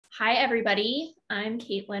Hi, everybody. I'm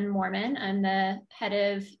Caitlin Mormon. I'm the head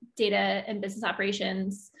of data and business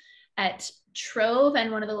operations at Trove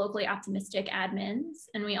and one of the locally optimistic admins.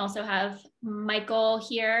 And we also have Michael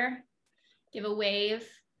here, give a wave,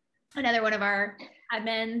 another one of our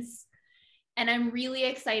admins. And I'm really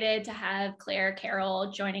excited to have Claire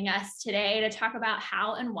Carroll joining us today to talk about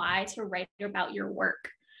how and why to write about your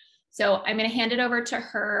work. So I'm going to hand it over to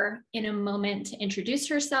her in a moment to introduce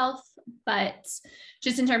herself, but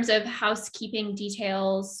just in terms of housekeeping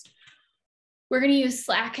details, we're going to use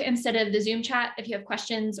Slack instead of the Zoom chat if you have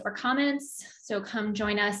questions or comments. So come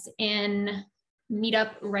join us in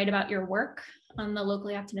Meetup, write about your work on the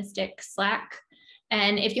locally optimistic Slack.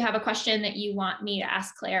 And if you have a question that you want me to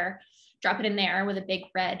ask Claire, drop it in there with a big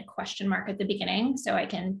red question mark at the beginning so I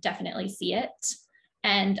can definitely see it.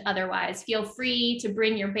 And otherwise, feel free to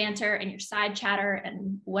bring your banter and your side chatter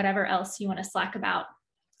and whatever else you want to Slack about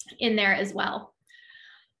in there as well.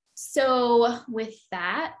 So with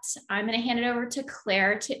that, I'm going to hand it over to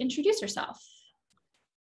Claire to introduce herself.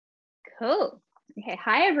 Cool. Okay.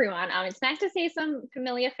 Hi, everyone. It's nice to see some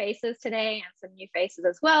familiar faces today and some new faces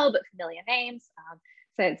as well, but familiar names.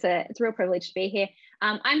 So it's a real privilege to be here.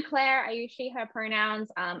 I'm Claire. I use she, her pronouns.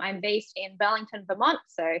 I'm based in Burlington, Vermont.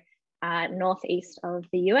 So northeast of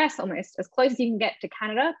the US, almost as close as you can get to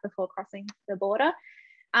Canada before crossing the border.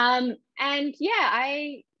 And yeah,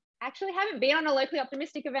 I actually haven't been on a locally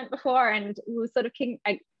optimistic event before, and was sort of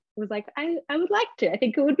I was like, I would like to. I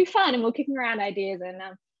think it would be fun, and we're kicking around ideas, and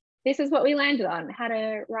this is what we landed on: how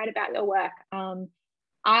to write about your work.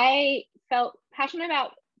 I felt passionate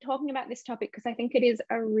about talking about this topic because I think it is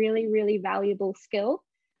a really, really valuable skill.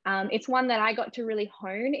 It's one that I got to really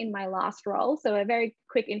hone in my last role. So a very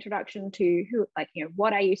quick introduction to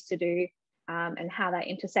what I used to do and how that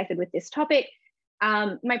intersected with this topic.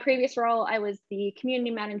 My previous role, I was the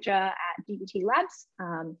community manager at DBT Labs,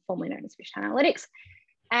 formerly known as Fish Analytics.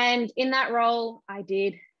 And in that role, I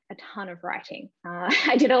did a ton of writing.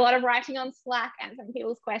 I did a lot of writing on Slack, answering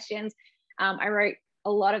people's questions. I wrote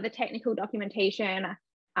a lot of the technical documentation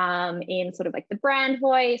in sort of like the brand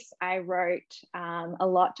voice. I wrote a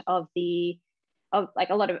lot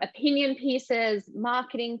of opinion pieces,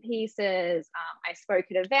 marketing pieces. I spoke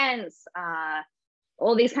at events,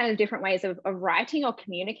 all these kind of different ways of writing or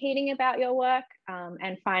communicating about your work.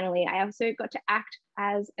 And finally, I also got to act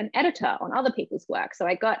as an editor on other people's work. So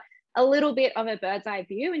I got a little bit of a bird's eye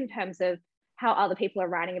view in terms of how other people are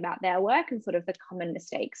writing about their work and sort of the common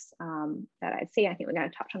mistakes that I see. I think we're going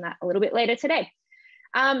to touch on that a little bit later today.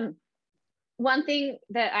 One thing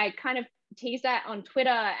that I kind of teased at on Twitter,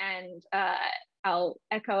 and I'll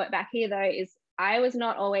echo it back here though, is I was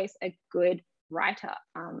not always a good writer.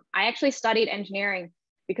 I actually studied engineering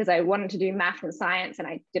because I wanted to do math and science, and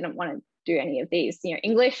I didn't want to do any of these,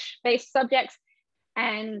 English-based subjects.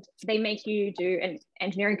 And they make you do an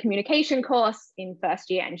engineering communication course in first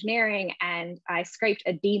year engineering, and I scraped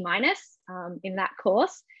a D- in that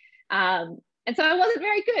course. And so I wasn't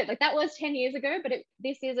very good. Like, that was 10 years ago, but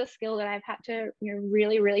this is a skill that I've had to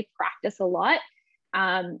really, really practice a lot.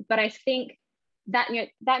 But I think that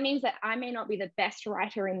that means that I may not be the best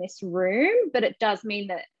writer in this room, but it does mean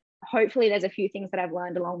that hopefully there's a few things that I've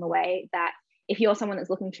learned along the way that if you're someone that's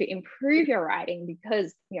looking to improve your writing,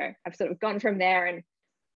 because I've sort of gone from there and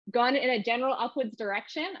gone in a general upwards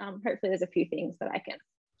direction, hopefully there's a few things that I can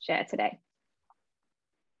share today.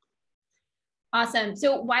 Awesome.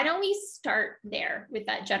 So why don't we start there with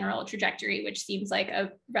that general trajectory, which seems like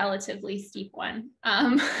a relatively steep one,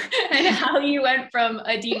 and how you went from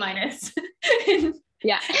a D- in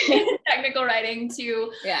technical writing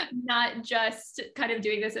to not just kind of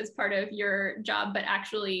doing this as part of your job, but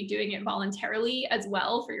actually doing it voluntarily as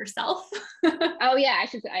well for yourself. Oh yeah,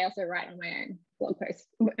 I also write on my own blog post,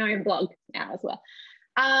 my own blog now as well.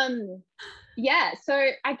 So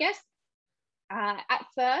I guess at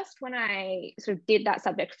first, when I sort of did that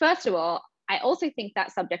subject, first of all, I also think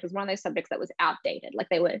that subject was one of those subjects that was outdated. Like,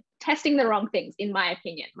 they were testing the wrong things, in my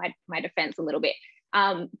opinion, my defense a little bit.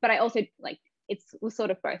 But I also it was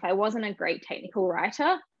sort of both. I wasn't a great technical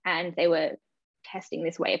writer, and they were testing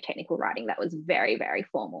this way of technical writing that was very, very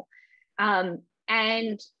formal.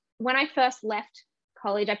 And when I first left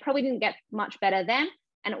college, I probably didn't get much better then.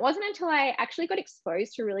 And it wasn't until I actually got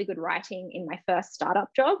exposed to really good writing in my first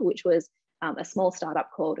startup job, which was a small startup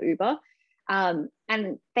called Uber. And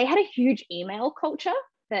they had a huge email culture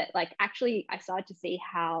that actually I started to see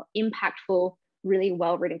how impactful really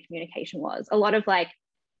well-written communication was. A lot of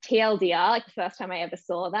TLDR, the first time I ever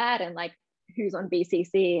saw that, and who's on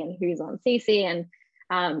BCC and who's on CC. And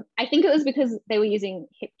I think it was because they were using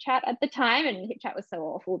HipChat at the time, and HipChat was so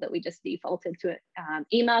awful that we just defaulted to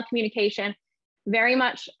email communication. very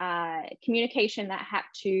much communication that had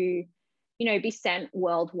to, you know, be sent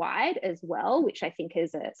worldwide as well, which I think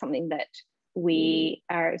is something that we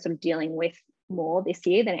are sort of dealing with more this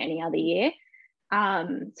year than any other year.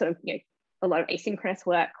 Sort of, you know, a lot of asynchronous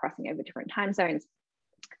work, crossing over different time zones.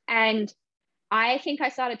 And I think I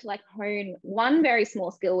started to like hone one very small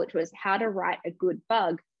skill, which was how to write a good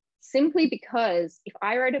bug, simply because if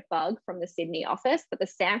I wrote a bug from the Sydney office that the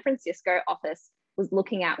San Francisco office was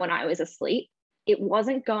looking at when I was asleep, it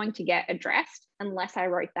wasn't going to get addressed unless I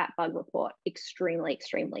wrote that bug report extremely,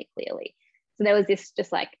 extremely clearly. So there was this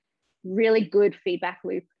just like really good feedback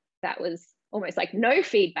loop that was almost like no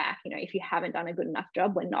feedback. You know, if you haven't done a good enough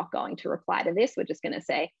job, we're not going to reply to this. We're just going to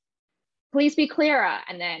say, please be clearer.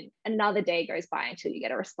 And then another day goes by until you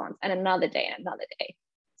get a response, and another day and another day.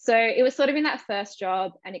 So it was sort of in that first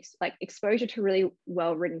job and like exposure to really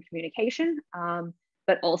well-written communication,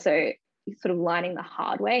 but also sort of learning the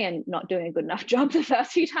hard way and not doing a good enough job the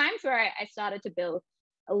first few times, where I started to build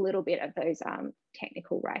a little bit of those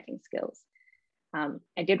technical writing skills.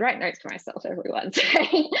 I did write notes for myself, everyone. So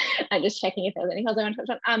I'm just checking if there's anything else I want to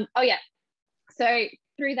touch on. Oh yeah. So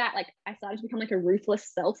through that, like I started to become like a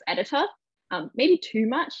ruthless self-editor, maybe too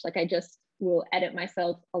much. Like I just will edit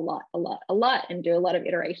myself a lot, and do a lot of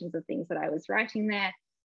iterations of things that I was writing there.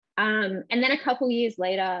 And then a couple years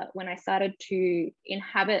later, when I started to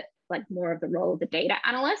inhabit like more of the role of the data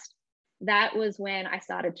analyst, that was when I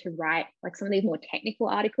started to write like some of these more technical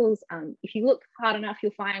articles. If you look hard enough,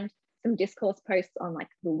 you'll find some discourse posts on like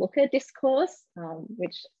the Looker discourse,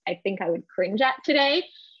 which I think I would cringe at today.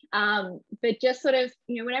 But just sort of,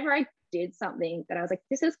 you know, whenever I did something that I was like,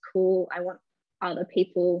 this is cool, I want other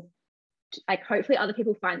people to, like, hopefully other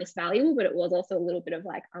people find this valuable, but it was also a little bit of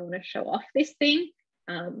like, I want to show off this thing.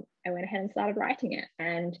 I went ahead and started writing it.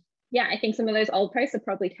 And yeah, I think some of those old posts are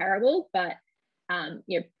probably terrible, but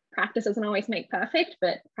you know, practice doesn't always make perfect,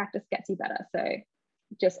 but practice gets you better. So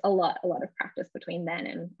just a lot of practice between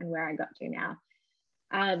then and where I got to now.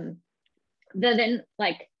 Then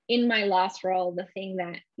like in my last role, the thing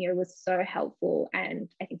that, you know, was so helpful, and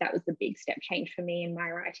I think that was the big step change for me in my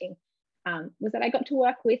writing, was that I got to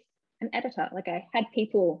work with an editor. Like I had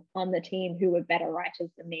people on the team who were better writers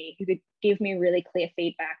than me, who could give me really clear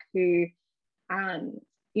feedback, who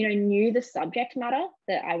you know, knew the subject matter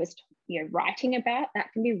that I was, you know, writing about.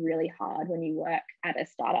 That can be really hard when you work at a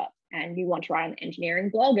startup and you want to write an engineering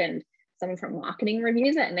blog and someone from marketing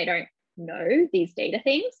reviews it and they don't know these data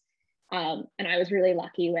things. And I was really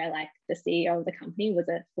lucky where like the CEO of the company was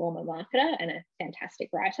a former marketer and a fantastic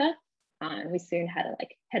writer. And we soon had a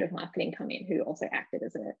like head of marketing come in who also acted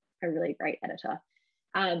as a really great editor.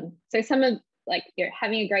 So some of like, you know,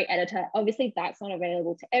 having a great editor, obviously that's not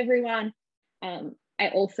available to everyone. I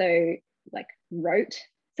also like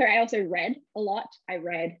I also read a lot. I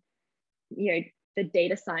read, you know, the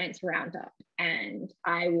data science roundup, and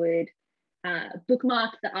I would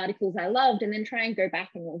bookmark the articles I loved and then try and go back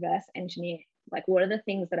and reverse engineer, like, what are the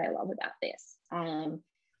things that I love about this?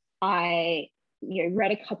 I, you know,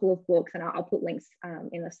 read a couple of books, and I'll put links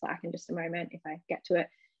in the Slack in just a moment if I get to it.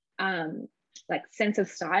 Like Sense of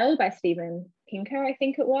Style by Stephen Pinker, I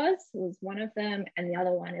think it was one of them. And the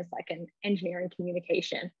other one is like an engineering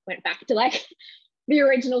communication. Went back to like the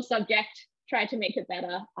original subject, tried to make it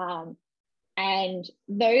better. And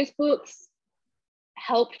those books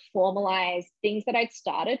helped formalize things that I'd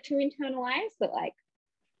started to internalize, that like,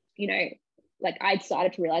 you know, like I'd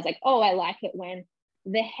started to realize like, oh, I like it when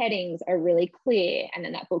the headings are really clear. And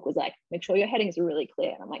then that book was like, make sure your headings are really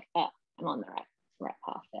clear. And I'm like, oh, I'm on the right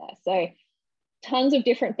path there. So tons of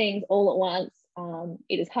different things all at once.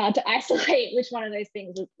 It is hard to isolate which one of those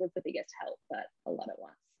things was the biggest help, but a lot at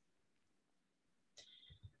once.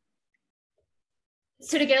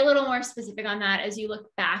 So to get a little more specific on that, as you look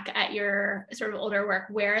back at your sort of older work,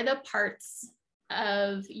 where are the parts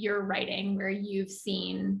of your writing where you've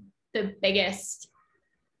seen the biggest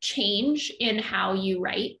change in how you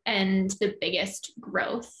write and the biggest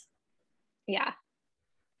growth? Yeah,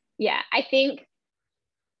 I think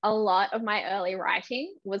a lot of my early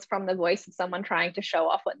writing was from the voice of someone trying to show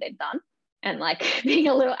off what they'd done and like being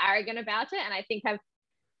a little arrogant about it. And I think I've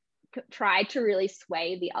tried to really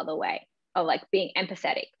sway the other way, of like being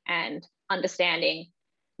empathetic and understanding,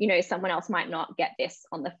 you know, someone else might not get this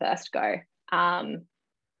on the first go. And,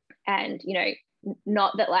 you know,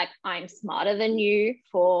 not that like I'm smarter than you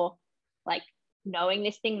for like knowing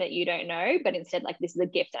this thing that you don't know, but instead like this is a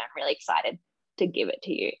gift and I'm really excited to give it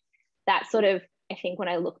to you. That sort of, I think when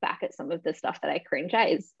I look back at some of the stuff that I cringe at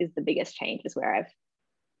is the biggest change, is where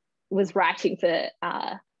was writing for,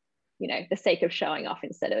 you know, the sake of showing off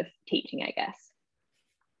instead of teaching, I guess.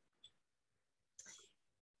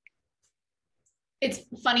 it's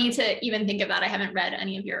funny to even think of that. I haven't read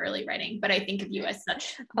any of your early writing, but I think of you as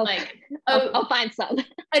such I'll find some.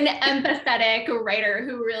 An empathetic writer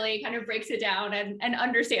who really kind of breaks it down and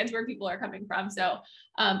understands where people are coming from. So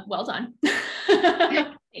well done.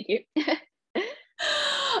 Thank you.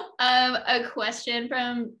 A question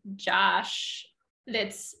from Josh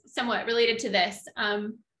that's somewhat related to this.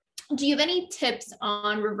 Do you have any tips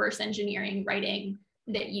on reverse engineering writing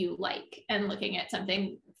that you like, and looking at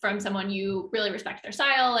something from someone you really respect their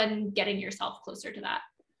style and getting yourself closer to that?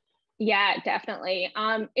 Yeah, definitely.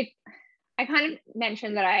 I kind of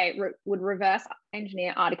mentioned that I would reverse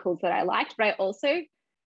engineer articles that I liked, but I also,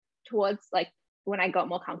 towards like when I got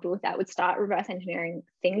more comfortable with that, would start reverse engineering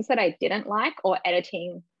things that I didn't like, or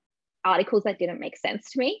editing articles that didn't make sense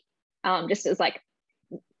to me. Just as like,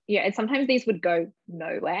 yeah, and sometimes these would go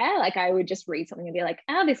nowhere. Like I would just read something and be like,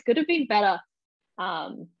 oh, this could have been better.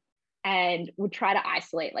 And would try to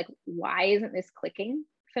isolate, like, why isn't this clicking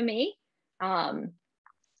for me? Other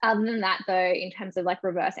than that, though, in terms of like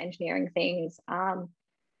reverse engineering things, I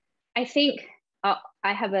think I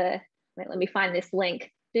have let me find this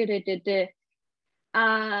link. I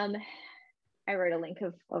wrote a link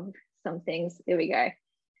of some things. There we go.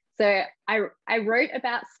 So I wrote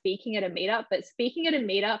about speaking at a meetup, but speaking at a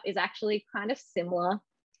meetup is actually kind of similar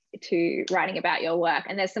to writing about your work.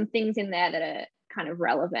 And there's some things in there that are kind of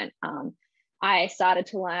relevant. I started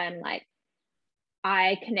to learn, like,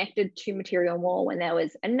 I connected to material more when there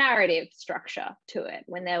was a narrative structure to it,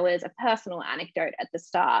 when there was a personal anecdote at the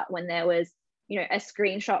start, when there was, a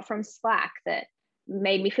screenshot from Slack that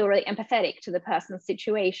made me feel really empathetic to the person's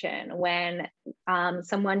situation, when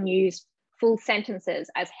someone used full sentences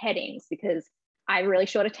as headings, because I have really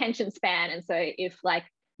short attention span. And so if like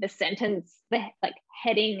the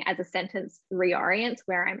heading as a sentence reorients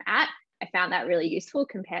where I'm at, I found that really useful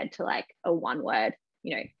compared to like a one word,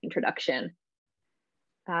 introduction,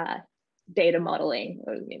 data modeling.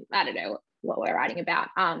 I don't know what we're writing about.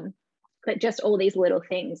 But just all these little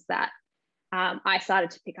things that I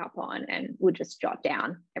started to pick up on and would just jot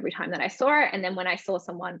down every time that I saw it. And then when I saw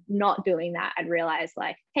someone not doing that, I'd realize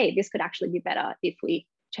like, hey, this could actually be better if we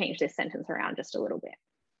change this sentence around just a little bit.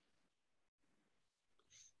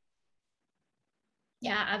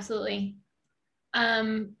 Yeah, absolutely.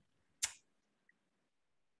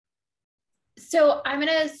 So I'm going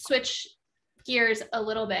to switch gears a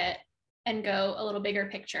little bit and go a little bigger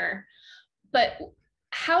picture. But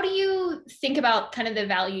how do you think about kind of the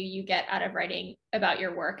value you get out of writing about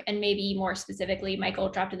your work? And maybe more specifically, Michael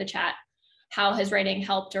dropped in the chat, how has writing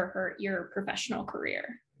helped or hurt your professional career?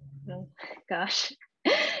 Oh, gosh.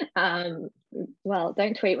 Well,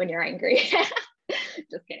 don't tweet when you're angry.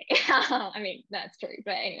 Just kidding. I mean, that's true.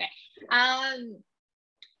 But anyway, how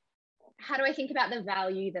do I think about the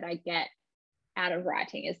value that I get out of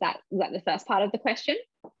writing? Is that the first part of the question?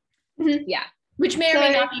 Mm-hmm. Yeah. Which may or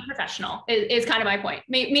may not be professional is kind of my point.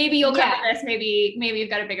 Maybe you'll cover this. Maybe you've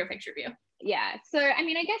got a bigger picture view. Yeah. So, I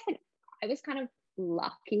mean, I guess like, I was kind of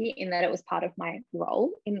lucky in that it was part of my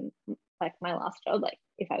role in like my last job. Like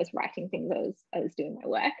if I was writing things, I was doing my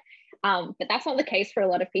work. But that's not the case for a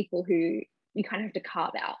lot of people who you kind of have to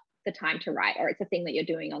carve out the time to write, or it's a thing that you're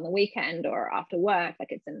doing on the weekend or after work.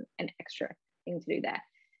 Like it's an extra thing to do there.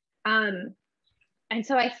 And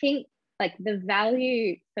so I think like the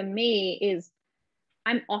value for me is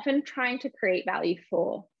I'm often trying to create value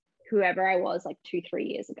for whoever I was like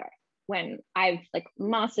 2-3 years ago, when I've like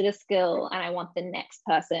mastered a skill and I want the next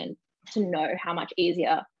person to know how much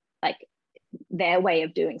easier like their way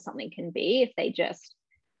of doing something can be if they just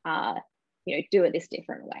do it this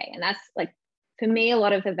different way. And that's like for me a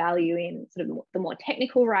lot of the value in sort of the more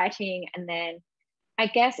technical writing. And then I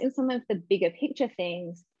guess in some of the bigger picture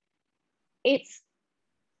things, it's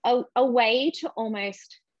a way to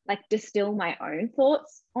almost like distill my own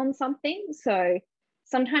thoughts on something. So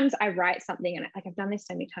sometimes I write something and like I've done this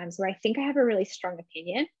so many times where I think I have a really strong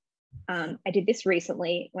opinion. I did this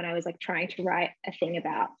recently when I was like trying to write a thing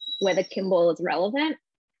about whether Kimball is relevant,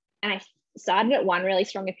 and I started at one really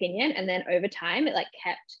strong opinion, and then over time it like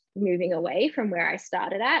kept moving away from where I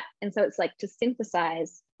started at. And so it's like to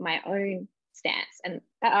synthesize my own stance, and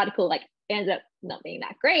that article like ended up not being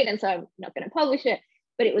that great, and so I'm not going to publish it,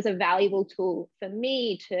 but it was a valuable tool for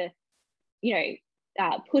me to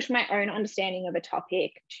push my own understanding of a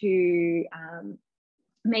topic, to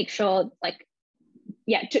make sure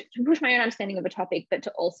to push my own understanding of a topic, but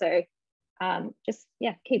to also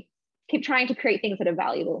keep trying to create things that are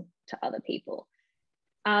valuable to other people.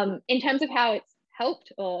 In terms of how it's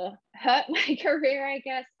helped or hurt my career, I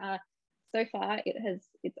guess so far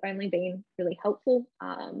it's only been really helpful.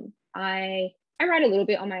 I write a little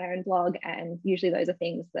bit on my own blog, and usually those are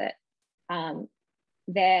things that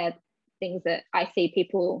they're things that I see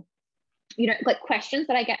people, you know, like questions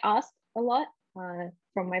that I get asked a lot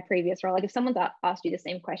from my previous role. Like if someone's asked you the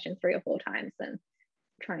same question 3 or 4 times, then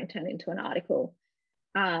try and turn it into an article.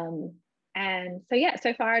 And so yeah,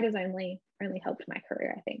 so far it has only helped my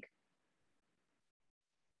career, I think.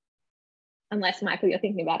 Unless, Michael, you're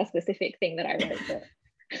thinking about a specific thing that I wrote that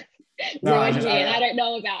ruined me and I don't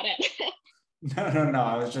know about it. No.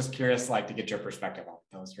 I was just curious, like, to get your perspective on it.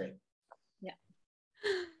 That was great. Yeah.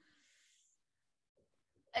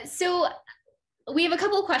 So we have a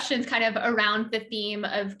couple of questions kind of around the theme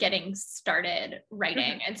of getting started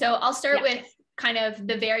writing. And so I'll start with kind of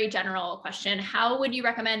the very general question. How would you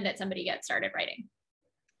recommend that somebody get started writing?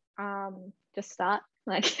 Just start.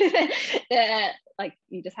 Like, like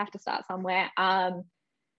you just have to start somewhere.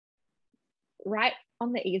 Write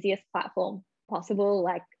on the easiest platform possible.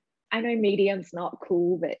 Like, I know Medium's not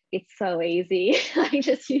cool, but it's so easy. Like,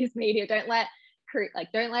 just use Medium. Don't let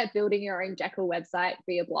building your own Jekyll website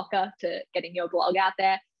be a blocker to getting your blog out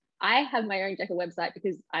there. I have my own Jekyll website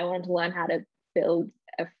because I wanted to learn how to build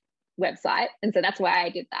a website, and so that's why I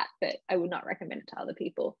did that. But I would not recommend it to other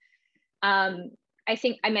people. I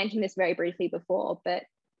think I mentioned this very briefly before, but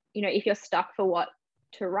you know, if you're stuck for what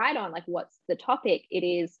to write on, like what's the topic, it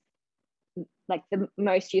is like the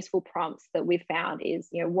most useful prompts that we've found is,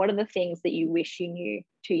 you know, what are the things that you wish you knew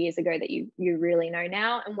 2 years ago that you really know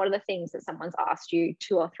now? And what are the things that someone's asked you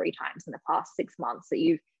 2 or 3 times in the past 6 months that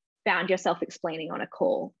you've found yourself explaining on a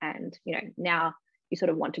call? And, you know, now you sort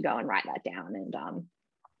of want to go and write that down. And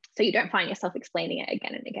so you don't find yourself explaining it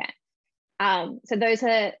again and again. So those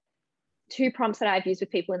are 2 prompts that I've used with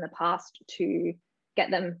people in the past to get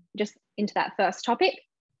them just into that first topic.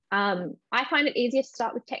 I find it easier to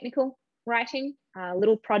start with technical writing,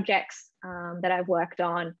 little projects that I've worked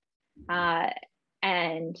on,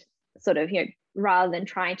 and sort of, you know, rather than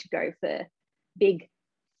trying to go for big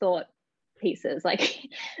thought pieces, like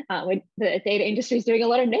when the data industry is doing a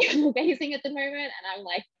lot of naval basing at the moment, and I'm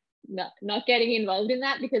like not getting involved in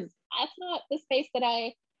that because that's not the space that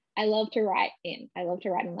I love to write in. I love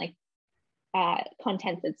to write in like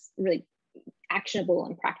content that's really actionable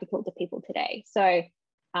and practical to people today. So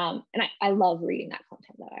and I love reading that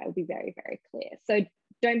content, though. I will be very, very clear. So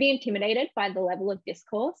don't be intimidated by the level of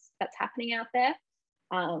discourse that's happening out there.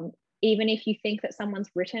 Even if you think that someone's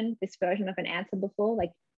written this version of an answer before,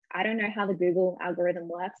 like, I don't know how the Google algorithm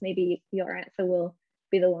works. Maybe your answer will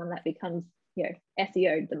be the one that becomes, you know,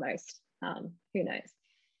 SEO'd the most. Who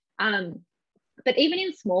knows? But even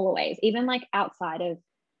in smaller ways, even like outside of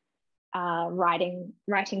writing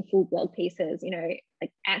full blog pieces, you know,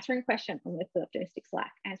 like answering a question on Liquid Optimistic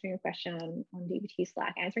Slack, answering a question on DBT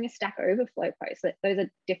Slack, answering a Stack Overflow post. Those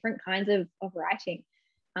are different kinds of writing.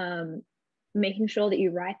 Making sure that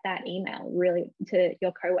you write that email really to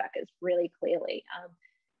your coworkers really clearly.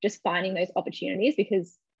 Just finding those opportunities,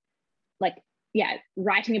 because like, yeah,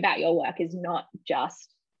 writing about your work is not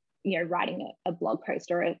just, you know, writing a blog post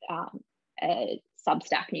or a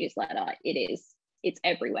Substack newsletter. It's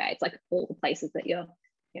everywhere. It's like all the places that you're,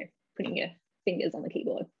 you know, putting your fingers on the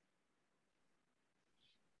keyboard.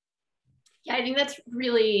 Yeah, I think that's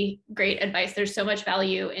really great advice. There's so much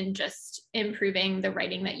value in just improving the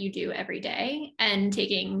writing that you do every day and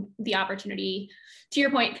taking the opportunity, to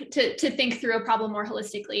your point, to think through a problem more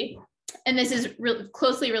holistically. And this is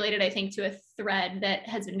closely related, I think, to a thread that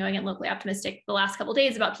has been going in Locally Optimistic the last couple of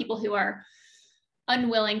days about people who are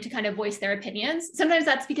unwilling to kind of voice their opinions. Sometimes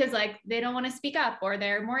that's because like they don't want to speak up or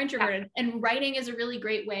they're more introverted. Yeah. And writing is a really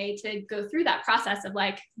great way to go through that process of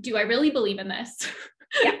like, do I really believe in this?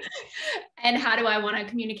 Yeah. And how do I want to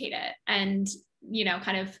communicate it? And, you know,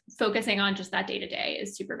 kind of focusing on just that day-to-day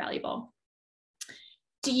is super valuable.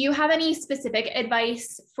 Do you have any specific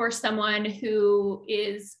advice for someone who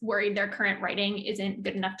is worried their current writing isn't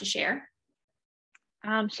good enough to share?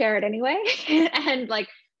 Share it anyway. And like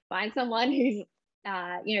find someone who's,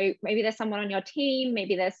 you know, maybe there's someone on your team,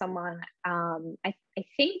 maybe there's someone, I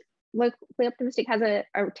think Locally Optimistic has a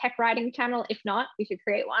tech writing channel. If not, you should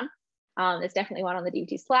create one. There's definitely one on the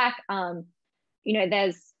DBT Slack. You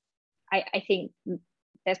know, I think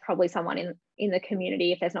there's probably someone in the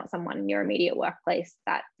community, if there's not someone in your immediate workplace,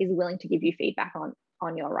 that is willing to give you feedback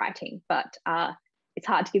on your writing. But it's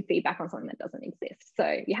hard to give feedback on something that doesn't exist.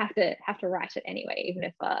 So you have to write it anyway, even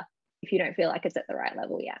if you don't feel like it's at the right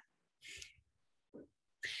level yet.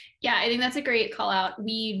 Yeah, I think that's a great call out.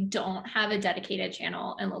 We don't have a dedicated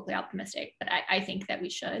channel in Locally Optimistic, but I think that we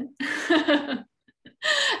should.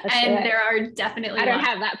 And there are definitely, I don't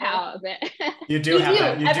have that power, but you do have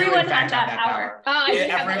that. You everyone do in fact has that power. Oh,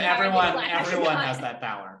 everyone has that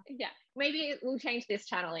power. Yeah, maybe we'll change this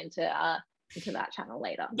channel into into that channel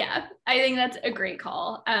later. Yeah, I think that's a great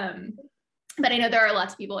call. But I know there are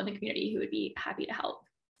lots of people in the community who would be happy to help.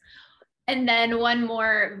 And then one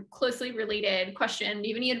more closely related question. Do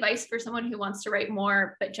you have any advice for someone who wants to write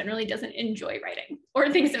more, but generally doesn't enjoy writing or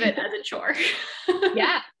thinks of it as a chore?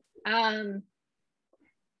 Yeah.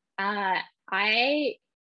 I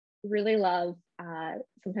really love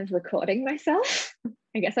sometimes recording myself.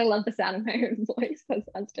 I guess I love the sound of my own voice. That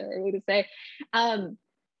sounds terrible to say.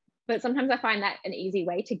 But sometimes I find that an easy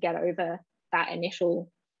way to get over that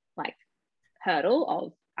initial like hurdle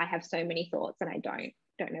of I have so many thoughts and I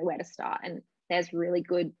don't know where to start. And there's really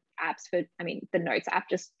good apps for, I mean, the Notes app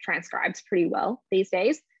just transcribes pretty well these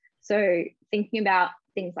days. So thinking about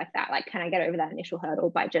things like that, like can I get over that initial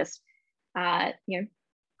hurdle by just,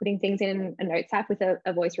 putting things in a Notes app with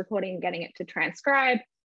a voice recording and getting it to transcribe.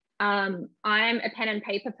 I'm a pen and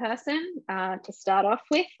paper person to start off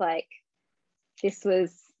with. Like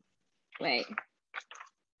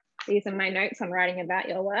these are my notes I'm writing about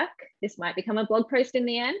your work. This might become a blog post in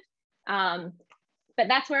the end. But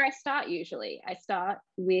that's where I start usually. I start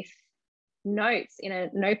with notes in a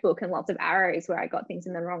notebook and lots of arrows where I got things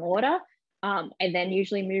in the wrong order. I then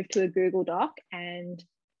usually move to a Google Doc, and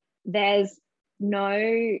there's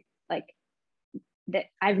no that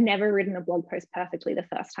I've never written a blog post perfectly the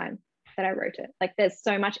first time that I wrote it. Like there's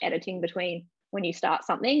so much editing between when you start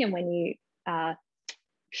something and when you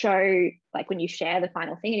show, like when you share the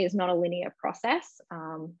final thing. It is not a linear process.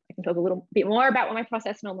 I can talk a little bit more about what my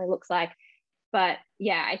process normally looks like. But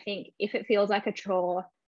yeah, I think if it feels like a chore,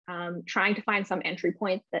 trying to find some entry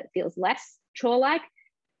point that feels less chore-like,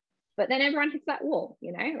 but then everyone hits that wall,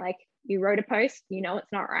 like you wrote a post,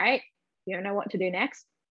 it's not right, you don't know what to do next.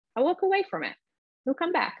 I walk away from it. You'll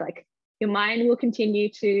come back. Like your mind will continue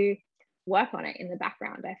to work on it in the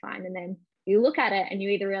background, I find. And then you look at it and you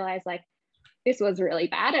either realize like, this was really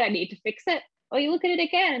bad and I need to fix it, or you look at it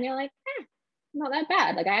again and you're like, not that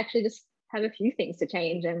bad. Like I actually just have a few things to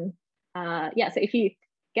change. And so if you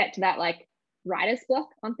get to that like writer's block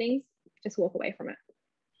on things, just walk away from it.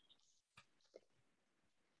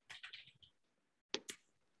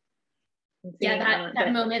 Yeah,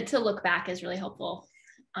 that moment to look back is really helpful.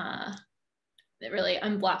 It really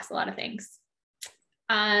unblocks a lot of things.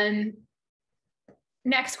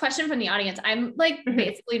 Next question from the audience. I'm like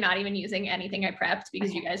basically not even using anything I prepped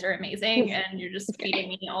because you guys are amazing and you're just feeding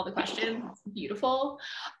me all the questions. It's beautiful.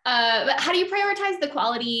 But how do you prioritize the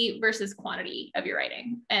quality versus quantity of your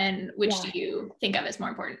writing? And which do you think of as more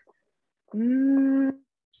important?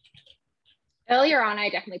 Earlier on, I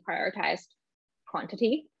definitely prioritized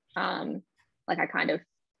quantity. Like I kind of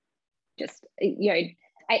just, I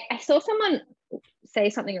saw someone say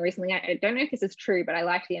something recently. I don't know if this is true, but I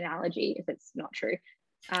like the analogy if it's not true.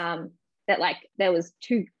 That like there was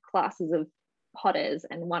two classes of potters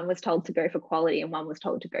and one was told to go for quality and one was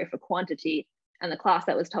told to go for quantity. And the class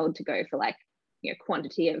that was told to go for like,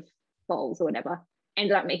 quantity of bowls or whatever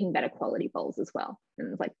ended up making better quality bowls as well. And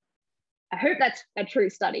it's like, I hope that's a true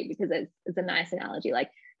study because it's a nice analogy. Like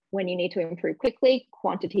when you need to improve quickly,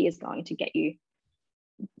 quantity is going to get you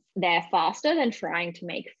there faster than trying to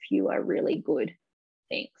make fewer really good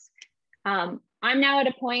things. I'm now at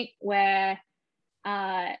a point where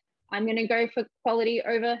I'm going to go for quality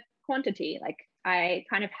over quantity. Like I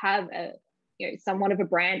kind of have a somewhat of a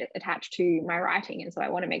brand attached to my writing, and so I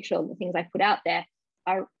want to make sure the things I put out there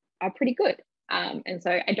are pretty good. And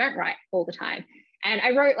so I don't write all the time. And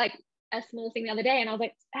I wrote like a small thing the other day, and I was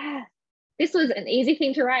like, this was an easy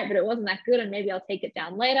thing to write, but it wasn't that good, and maybe I'll take it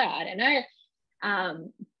down later. I don't know.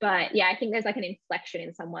 But yeah, I think there's like an inflection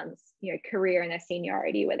in someone's career and their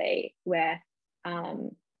seniority where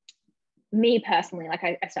me personally, like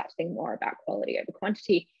I start to think more about quality over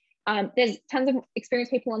quantity. There's tons of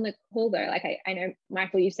experienced people on the call though. Like I know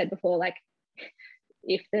Michael, you said before, like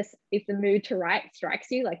if the mood to write strikes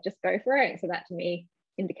you, like just go for it. And so that to me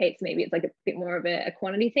indicates maybe it's like a bit more of a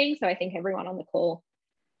quantity thing. So I think everyone on the call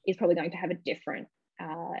is probably going to have a different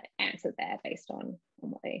answer there based on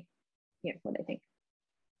what they think.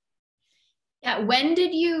 Yeah. When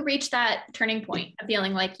did you reach that turning point of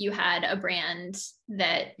feeling like you had a brand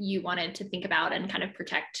that you wanted to think about and kind of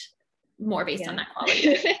protect more based on that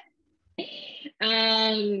quality?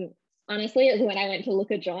 Honestly, it was when I went to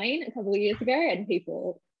look a join a couple of years ago and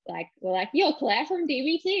people were like, you're Claire from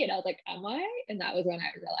DBT. And I was like, am I? And that was when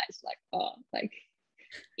I realized like, oh, like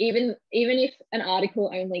even if an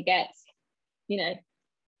article only gets,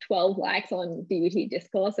 12 likes on DBT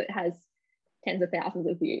discourse, it has tens of thousands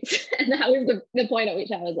of views. And that was the point at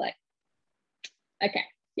which I was like, okay,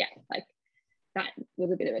 yeah, like that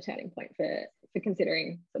was a bit of a turning point for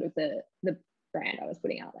considering sort of the brand I was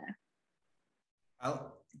putting out there.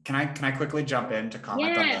 Can I quickly jump in to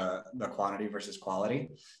comment on the quantity versus quality?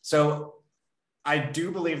 So I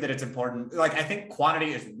do believe that it's important. Like, I think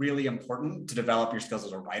quantity is really important to develop your skills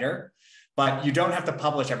as a writer, but you don't have to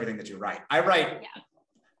publish everything that you write. I write,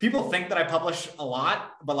 people think that I publish a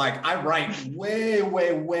lot, but like I write way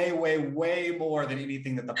more than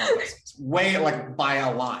anything that the public sees. Way, like, by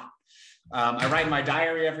a lot. I write in my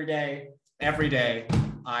diary every day.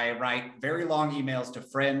 I write very long emails to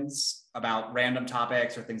friends about random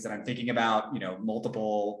topics or things that I'm thinking about,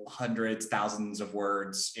 multiple hundreds, thousands of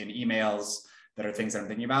words in emails that are things that I'm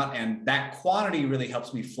thinking about. And that quantity really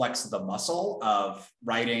helps me flex the muscle of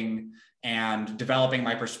writing and developing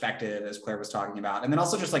my perspective, as Claire was talking about. And then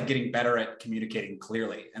also just like getting better at communicating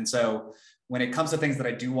clearly. And so when it comes to things that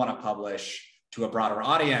I do want to publish to a broader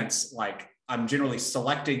audience, like, I'm generally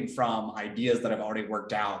selecting from ideas that I've already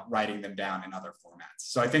worked out, writing them down in other formats.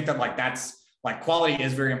 So I think that that's quality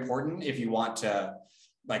is very important if you want to,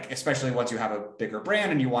 especially once you have a bigger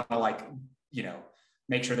brand and you want to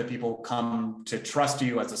make sure that people come to trust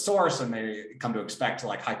you as a source and they come to expect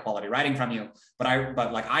high quality writing from you. But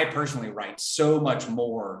I personally write so much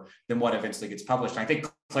more than what eventually gets published. And I think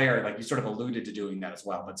Claire, you sort of alluded to doing that as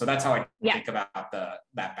well. But so that's how I think about that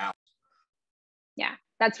balance. Yeah,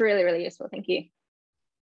 that's really, really useful. Thank you.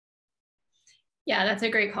 Yeah, that's a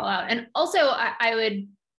great call out. And also I would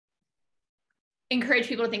encourage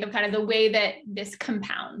people to think of kind of the way that this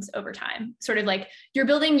compounds over time, sort of like you're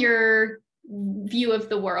building your view of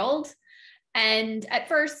the world. And at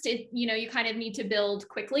first, you kind of need to build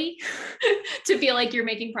quickly to feel like you're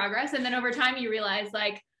making progress. And then over time, you realize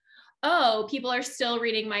oh, people are still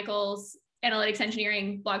reading Michael's analytics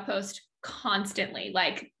engineering blog post constantly.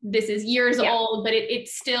 Like, this is years old, but it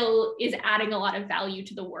still is adding a lot of value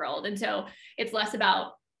to the world. And so it's less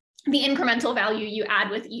about the incremental value you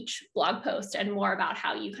add with each blog post and more about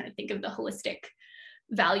how you kind of think of the holistic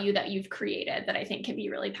value that you've created, that I think can be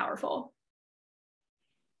really powerful.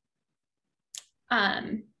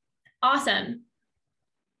 Awesome.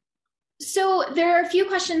 So there are a few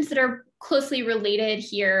questions that are closely related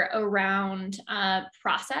here around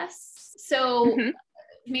process. So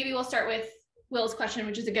maybe we'll start with Will's question,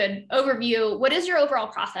 which is a good overview. What does your overall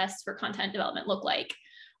process for content development look like?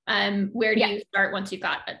 Where do you start once you've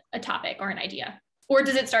got a topic or an idea? Or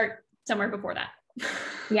does it start somewhere before that?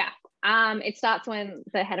 It starts when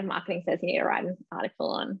the head of marketing says you need to write an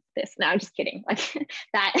article on this. No, I'm just kidding.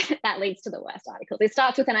 That leads to the worst articles. It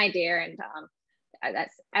starts with an idea, and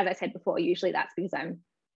that's, as I said before, usually that's because I'm,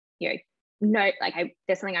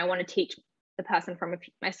 there's something I want to teach the person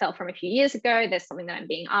myself from a few years ago. There's something that I'm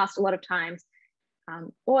being asked a lot of times,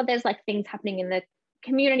 or there's things happening in the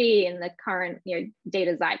community, in the current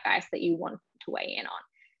data zeitgeist that you want to weigh in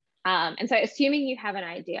on. And so assuming you have an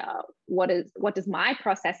idea, what does my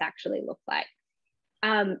process actually look like?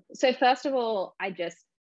 So first of all, I just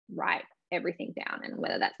write everything down, and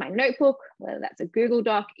whether that's my notebook, whether that's a Google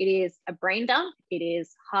Doc, it is a brain dump, it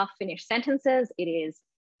is half finished sentences, it is,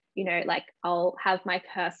 I'll have my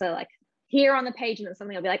cursor here on the page, and then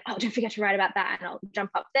something I'll be like, oh, don't forget to write about that, and I'll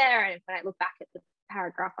jump up there, and when I look back at the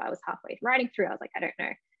paragraph I was halfway writing through, I was like, I don't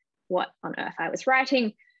know what on earth I was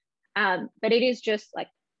writing. But it is just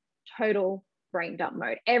total brain dump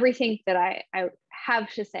mode, everything that I have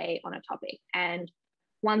to say on a topic. And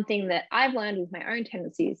one thing that I've learned with my own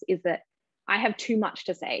tendencies is that I have too much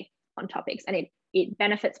to say on topics, and it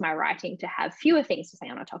benefits my writing to have fewer things to say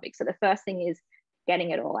on a topic. So the first thing is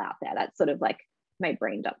getting it all out there. That's sort of my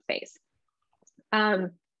brain dump phase.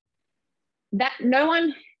 That no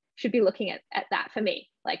one should be looking at that for me.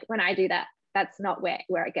 When I do that, that's not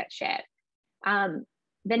where it gets shared. The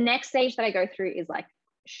next stage that I go through is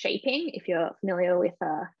shaping. If you're familiar with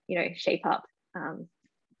Shape Up,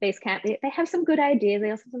 Basecamp, they have some good ideas,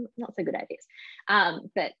 they also have some not so good ideas,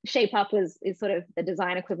 but Shape Up is sort of the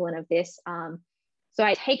design equivalent of this. So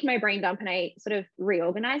I take my brain dump and I sort of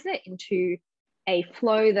reorganize it into a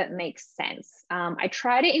flow that makes sense. I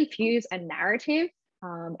try to infuse a narrative.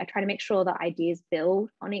 I try to make sure that ideas build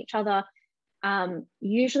on each other.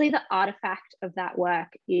 Usually the artifact of that work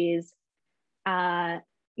is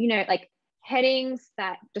headings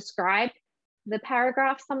that describe the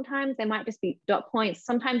paragraph. Sometimes they might just be dot points.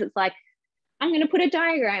 Sometimes it's I'm going to put a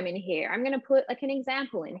diagram in here. I'm going to put an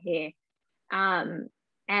example in here.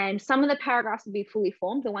 And some of the paragraphs will be fully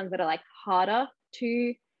formed, the ones that are harder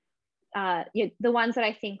to, the ones that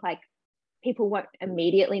I think people won't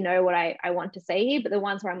immediately know what I want to say here, but the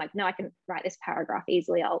ones where I'm no, I can write this paragraph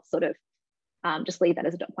easily, I'll sort of just leave that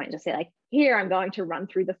as a dot point and just say here, I'm going to run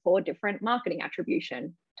through the 4 different marketing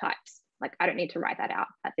attribution types. I don't need to write that out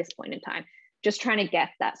at this point in time, just trying to get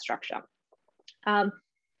that structure.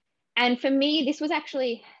 And for me, this was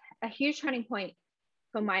actually a huge turning point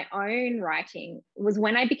for my own writing, was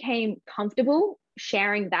when I became comfortable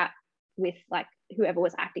sharing that with like whoever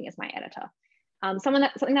was acting as my editor. Something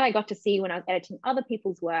that I got to see when I was editing other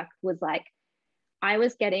people's work was like, I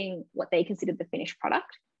was getting what they considered the finished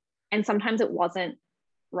product. And sometimes it wasn't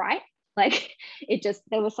right. Like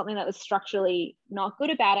there was something that was structurally not good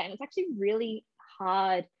about it. And it's actually really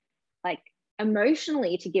hard, like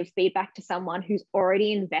emotionally, to give feedback to someone who's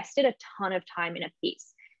already invested a ton of time in a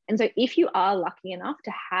piece. And so if you are lucky enough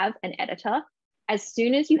to have an editor, as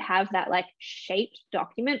soon as you have that like shaped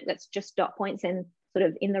document that's just dot points and sort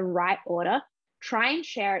of in the right order, try and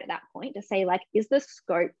share it at that point to say like, is the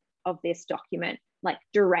scope of this document like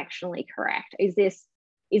directionally correct? Is this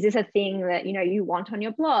a thing that, you know, you want on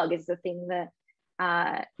your blog? Is it a thing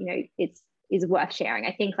that, you know, is worth sharing?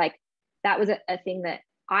 I think like that was a thing that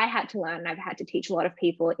I had to learn, and I've had to teach a lot of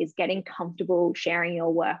people, is getting comfortable sharing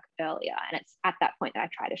your work earlier. And it's at that point that I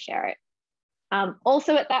try to share it.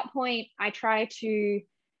 Also at that point, I try to,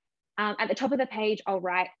 at the top of the page, I'll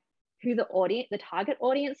write who the target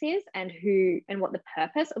audience is, and what the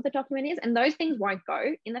purpose of the document is. And those things won't go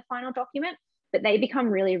in the final document, but they become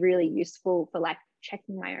really, really useful for like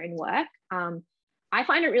checking my own work. I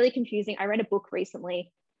find it really confusing. I read a book recently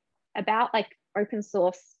about like open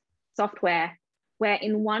source software, where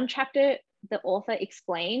in one chapter, the author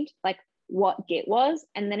explained like what Git was.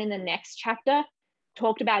 And then in the next chapter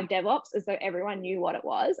talked about DevOps as though everyone knew what it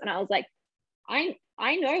was. And I was like, I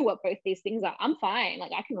know what both these things are. I'm fine.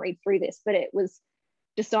 Like I can read through this, but it was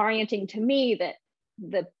disorienting to me that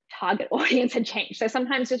the target audience had changed. So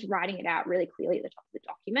sometimes just writing it out really clearly at the top of the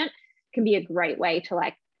document can be a great way to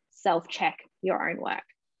like self-check your own work.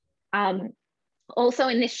 Also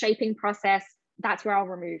in this shaping process, that's where I'll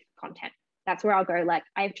remove content. That's where I'll go like,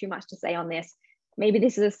 I have too much to say on this. Maybe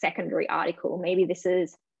this is a secondary article. Maybe this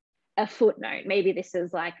is a footnote. Maybe this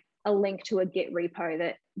is like a link to a Git repo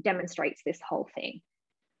that demonstrates this whole thing.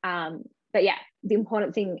 But yeah, the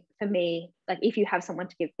important thing for me, like if you have someone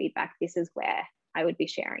to give feedback, this is where I would be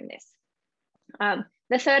sharing this.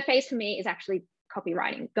 The third phase for me is actually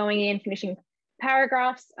copywriting, going in, finishing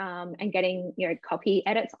paragraphs, and getting, you know, copy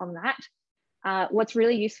edits on that. What's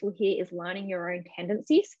really useful here is learning your own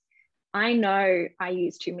tendencies. I know I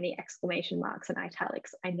use too many exclamation marks and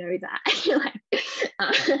italics. I know that.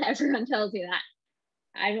 Like, everyone tells me that.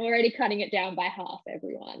 I'm already cutting it down by half,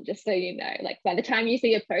 everyone, just so you know. Like by the time you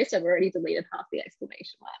see a post, I've already deleted half the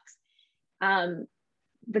exclamation marks.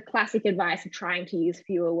 The classic advice of trying to use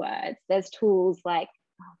fewer words. There's tools like,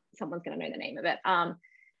 oh, someone's going to know the name of it.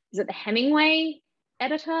 Is it the Hemingway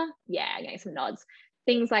editor? Yeah, I'm getting some nods.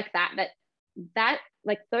 Things like that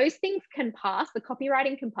like those things can pass, the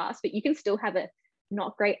copywriting can pass, but you can still have a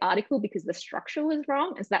not great article because the structure was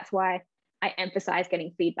wrong. And so that's why I emphasize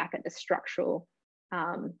getting feedback at the structural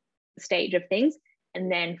stage of things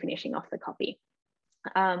and then finishing off the copy.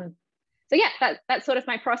 So yeah, that's sort of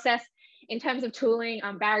my process. In terms of tooling,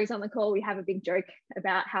 Barry's on the call. We have a big joke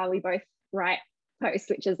about how we both write posts,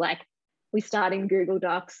 which is like, we start in Google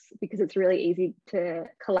Docs because it's really easy to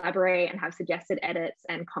collaborate and have suggested edits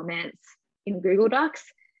and comments in Google Docs.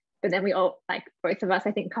 But then we all, like both of us,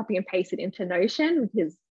 I think, copy and paste it into Notion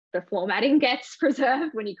because the formatting gets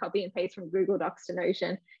preserved when you copy and paste from Google Docs to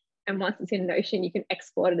Notion. And once it's in Notion, you can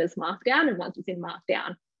export it as Markdown. And once it's in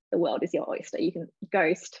Markdown, the world is your oyster. You can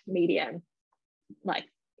Ghost, Medium, like,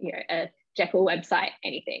 you know, a Jekyll website,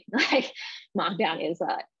 anything. Like Markdown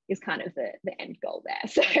is kind of the end goal there.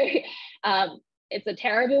 So it's a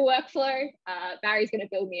terrible workflow. Barry's going to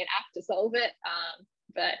build me an app to solve it,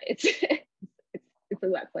 but it's it's a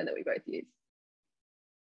workflow that we both use.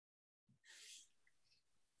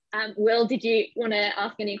 Will, did you want to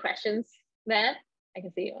ask any questions there? I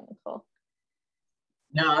can see you on the call.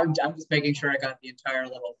 No, I'm just making sure I got the entire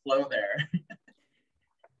little flow there.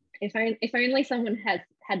 If only someone had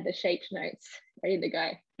the shaped notes ready to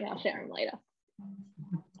go. Yeah, I'll share them later.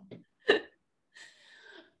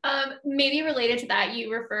 Maybe related to that,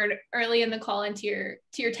 you referred early in the call into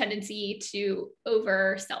your tendency to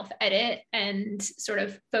over self-edit and sort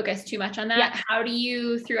of focus too much on that. Yeah. How do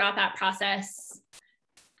you, throughout that process,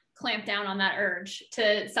 clamp down on that urge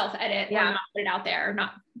to self-edit or not put it out there or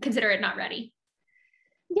not consider it not ready?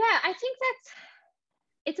 Yeah, I think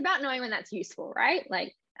it's about knowing when that's useful, right?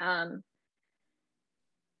 Like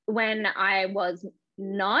when I was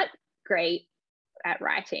not great at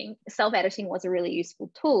writing, self-editing was a really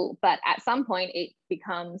useful tool, but at some point it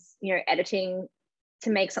becomes, you know, editing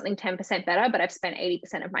to make something 10% better, but I've spent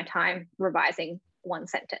 80% of my time revising one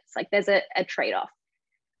sentence. Like there's a trade-off.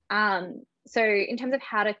 So in terms of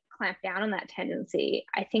how to clamp down on that tendency,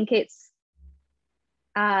 I think it's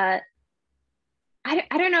I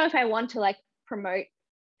don't know if I want to like promote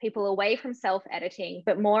people away from self-editing,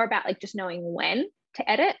 but more about like just knowing when to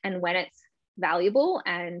edit and when it's valuable.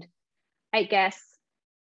 And I guess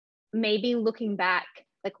maybe looking back,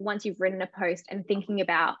 like once you've written a post and thinking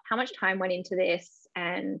about how much time went into this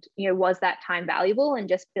and, you know, was that time valuable, and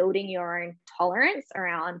just building your own tolerance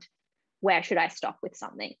around where should I stop with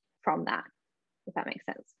something from that, if that makes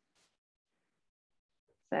sense.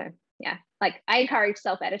 So yeah, like I encourage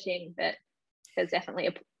self-editing, but there's definitely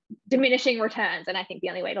a diminishing returns. And I think the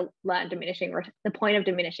only way to learn the point of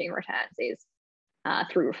diminishing returns is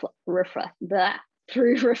through reflection.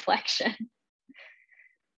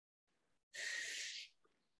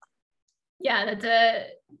 Yeah,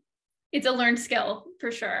 it's a learned skill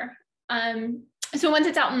for sure. So once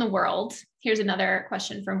it's out in the world, here's another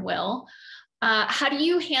question from Will. How do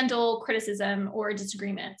you handle criticism or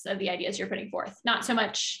disagreements of the ideas you're putting forth? Not so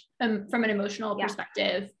much from an emotional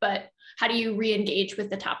perspective, but how do you re-engage with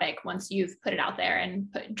the topic once you've put it out there and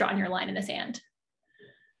drawn your line in the sand?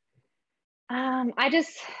 I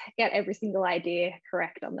just get every single idea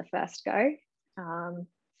correct on the first go.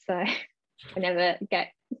 So I never get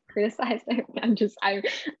criticized. I hope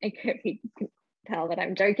you can tell that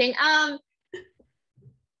I'm joking. I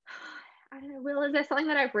don't know, Will, is there something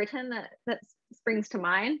that I've written that springs to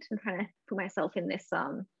mind? I'm trying to put myself in this.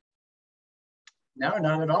 No,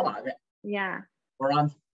 not at all. Yeah. We're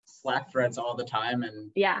on Slack threads all the time,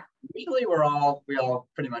 and yeah, usually we all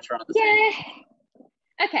pretty much are on the same.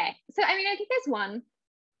 Okay, so I mean, I think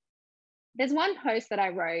there's one post that I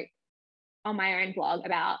wrote on my own blog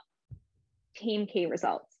about team key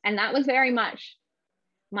results, and that was very much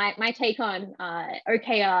my take on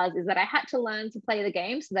OKRs, is that I had to learn to play the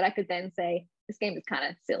game so that I could then say, this game is kind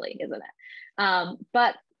of silly, isn't it?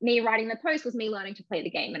 But me writing the post was me learning to play the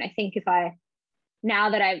game. And I think now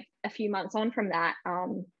that I've a few months on from that,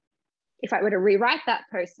 if I were to rewrite that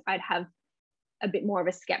post, I'd have a bit more of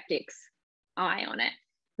a skeptic's eye on it.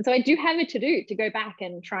 And so I do have it to go back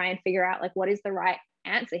and try and figure out like, what is the right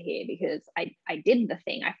answer here? Because I did the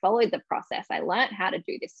thing, I followed the process, I learned how to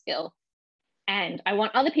do this skill. And I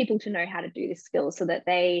want other people to know how to do this skill so that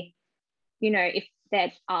they, you know, if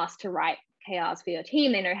they're asked to write KRs for your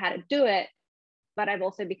team, they know how to do it. But I've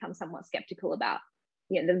also become somewhat skeptical about,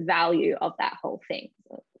 you know, the value of that whole thing.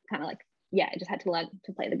 So kind of like, yeah, I just had to learn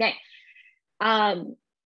to play the game. And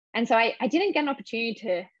so I didn't get an opportunity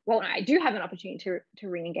to, well, I do have an opportunity to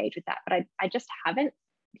re-engage with that, but I just haven't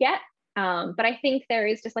yet. But I think there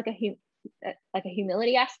is just like a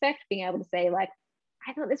humility aspect, being able to say like,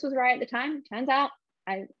 I thought this was right at the time. Turns out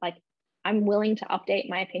I'm willing to update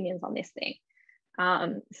my opinions on this thing.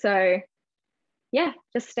 So yeah,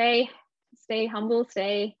 just stay humble,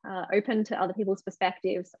 stay open to other people's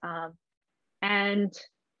perspectives. And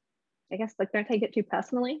I guess like, don't take it too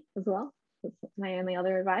personally as well. That's my only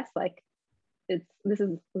other advice. Like this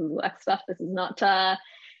is work stuff. This is not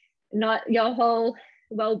your whole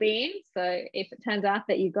well-being. So if it turns out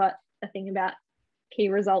that you got a thing about key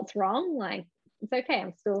results wrong, like, it's okay,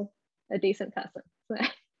 I'm still a decent person. So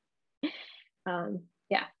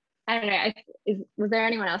yeah, I don't know. Was there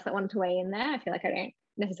anyone else that wanted to weigh in there? I feel like I don't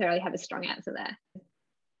necessarily have a strong answer there.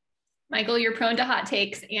 Michael, you're prone to hot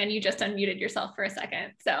takes, and you just unmuted yourself for a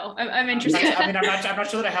second. So I'm interested. I mean, I'm not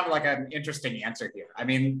sure that I have like an interesting answer here. I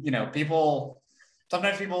mean, you know,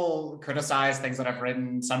 sometimes people criticize things that I've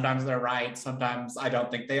written. Sometimes they're right. Sometimes I don't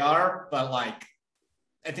think they are, but like,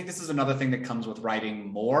 I think this is another thing that comes with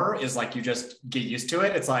writing more, is like, you just get used to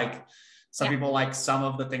it. It's like some people like some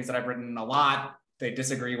of the things that I've written a lot, they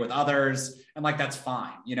disagree with others, and like, that's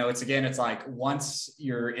fine. You know, it's like, once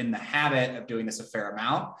you're in the habit of doing this a fair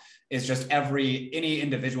amount, is just any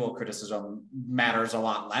individual criticism matters a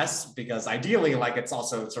lot less, because ideally, like, it's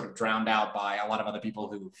also sort of drowned out by a lot of other people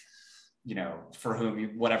who, you know, for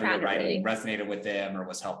whom whatever you're writing resonated with them or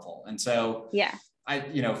was helpful. And so yeah, I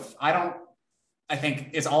think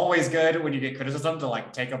it's always good when you get criticism to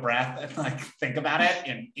like take a breath and like think about it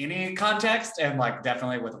in any context. And like,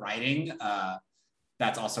 definitely with writing,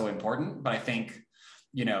 that's also important. But I think,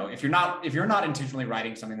 you know, if you're not intentionally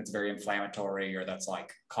writing something that's very inflammatory, or that's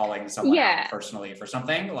like calling someone out personally for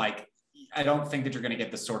something, like, I don't think that you're going to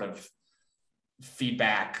get the sort of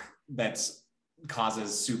feedback that's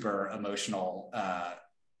causes super emotional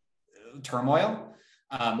turmoil.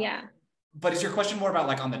 But is your question more about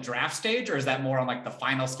like on the draft stage, or is that more on like the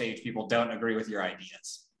final stage, people don't agree with your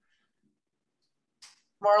ideas?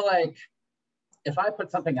 More like, if I put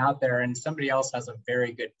something out there and somebody else has a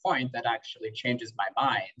very good point that actually changes my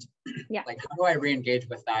mind, like, how do I re-engage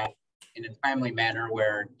with that in a timely manner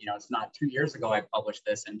where, you know, it's not 2 years ago I published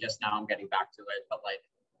this and just now I'm getting back to it, but like,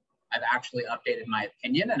 I've actually updated my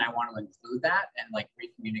opinion and I want to include that and like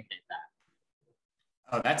re-communicate that?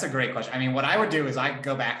 Oh, that's a great question. I mean, what I would do is I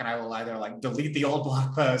go back and I will either like delete the old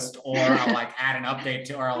blog post, or I'll like add an update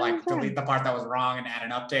to, or I'll like delete the part that was wrong and add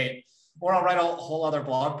an update, or I'll write a whole other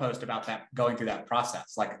blog post about that, going through that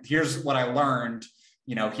process. Like, here's what I learned,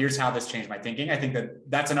 you know, here's how this changed my thinking. I think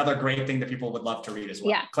that that's another great thing that people would love to read as well.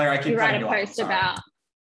 Yeah. Claire, I keep cutting you off. You write a post about,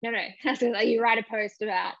 you write a post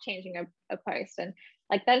about changing a post, and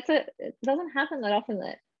like it doesn't happen that often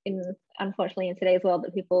that unfortunately in today's world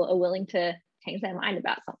that people are willing to change their mind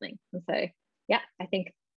about something. And so, yeah, I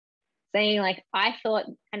think saying like, I thought,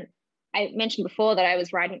 and I mentioned before that I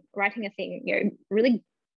was writing a thing, you know, really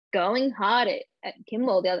going hard at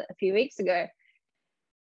Kimball a few weeks ago.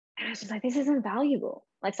 And I was just like, this isn't valuable.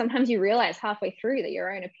 Like sometimes you realize halfway through that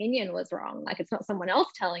your own opinion was wrong. Like it's not someone else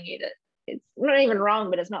telling you that it's not even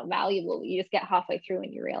wrong, but it's not valuable. You just get halfway through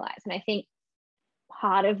and you realize. And I think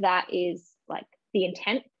part of that is like the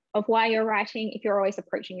intent of why you're writing. If you're always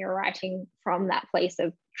approaching your writing from that place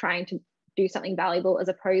of trying to do something valuable, as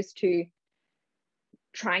opposed to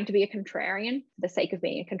trying to be a contrarian for the sake of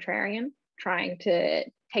being a contrarian, trying to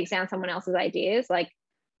take down someone else's ideas, like,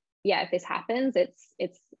 yeah, if this happens,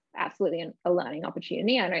 it's absolutely a learning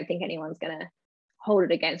opportunity. I don't think anyone's going to hold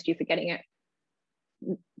it against you for getting it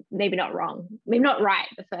maybe not wrong, maybe not right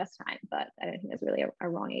the first time, but I don't think there's really a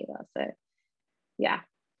wrong either. So yeah,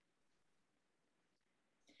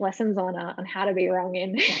 lessons on how to be wrong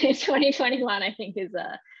in 2021, I think, is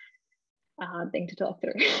a hard thing to talk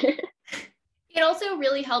through. It also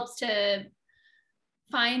really helps to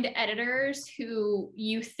find editors who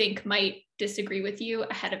you think might disagree with you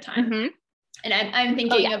ahead of time. Mm-hmm. And I'm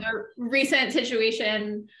thinking of a recent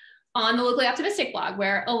situation on the Locally Optimistic blog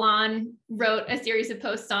where Alon wrote a series of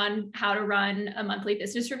posts on how to run a monthly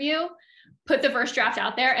business review, put the first draft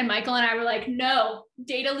out there, and Michael and I were like, no,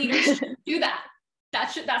 data leaders shouldn't do that.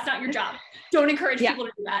 That's not your job. Don't encourage people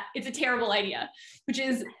to do that. It's a terrible idea, which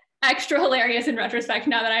is extra hilarious in retrospect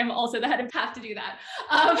now that I'm also the head of have to do that,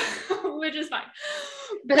 which is fine.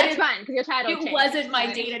 But that's fine because your title changed. It wasn't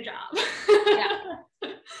my data job. Yeah.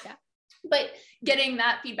 But getting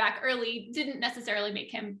that feedback early didn't necessarily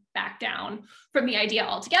make him back down from the idea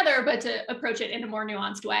altogether, but to approach it in a more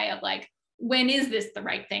nuanced way of like, when is this the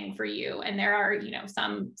right thing for you? And there are, you know,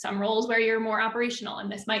 some roles where you're more operational and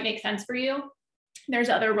this might make sense for you. There's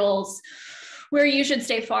other roles where you should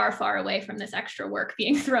stay far, far away from this extra work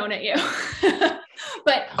being thrown at you.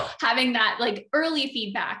 But having that like early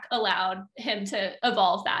feedback allowed him to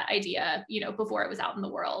evolve that idea, you know, before it was out in the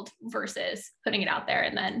world versus putting it out there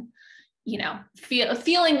and then, you know,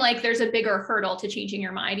 feeling like there's a bigger hurdle to changing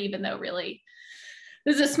your mind, even though really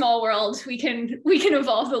this is a small world. We can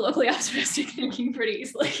evolve the locally optimistic thinking pretty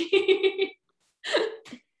easily.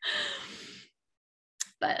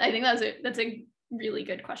 But I think that's a really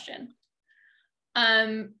good question.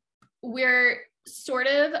 We're sort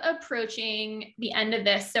of approaching the end of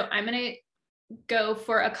this, so I'm going to go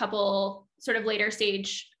for a couple sort of later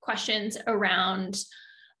stage questions around,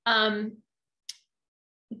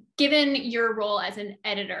 given your role as an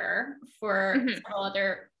editor for several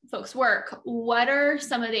other folks' work, what are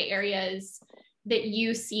some of the areas that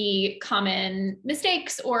you see common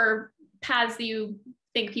mistakes or paths that you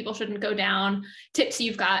think people shouldn't go down, tips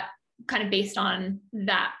you've got kind of based on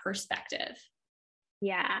that perspective?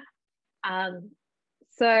 Yeah.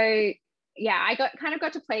 So yeah, I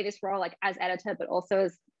got to play this role like as editor, but also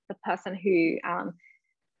as the person who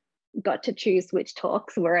got to choose which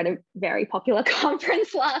talks were at a very popular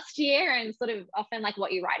conference last year, and sort of often like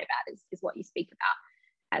what you write about is what you speak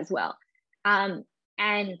about as well. And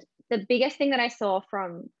the biggest thing that I saw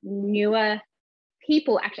from newer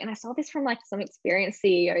people, actually, and I saw this from like some experienced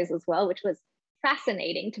CEOs as well, which was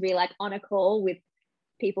fascinating to be like on a call with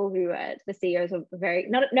people who are the CEOs of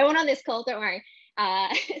no one on this call, don't worry,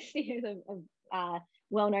 CEOs of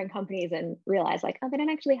well-known companies, and realize like, oh, they don't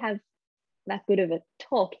actually have that good of a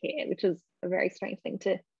talk here, which is a very strange thing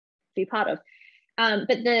to be part of. But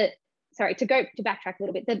to backtrack a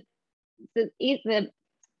little bit, the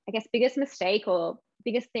I guess biggest mistake or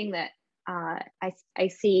biggest thing that I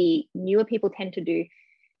see newer people tend to do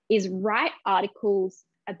is write articles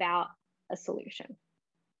about a solution.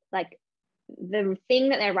 Like the thing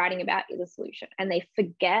that they're writing about is a solution, and they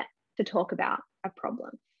forget to talk about a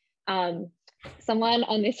problem. Someone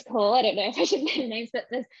on this call, I don't know if I should name names, but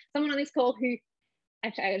there's someone on this call who,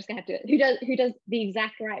 actually I'm just gonna have to, who does the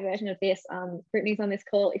exact right version of this. Brittany's on this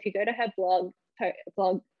call. If you go to her blog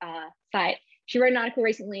site, she wrote an article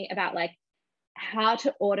recently about like how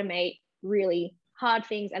to automate really hard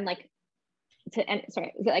things, and how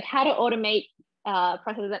to automate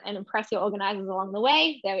processes and impress your organizers along the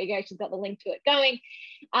way. There we go. She's got the link to it going.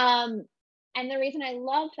 And the reason I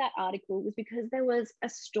loved that article was because there was a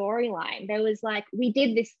storyline. There was like, we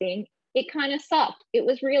did this thing. It kind of sucked. It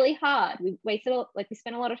was really hard. We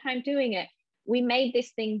spent a lot of time doing it. We made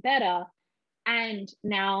this thing better. And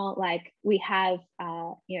now like we have,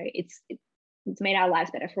 it's made our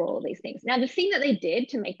lives better for all of these things. Now, the thing that they did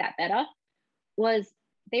to make that better was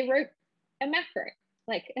they wrote a macro,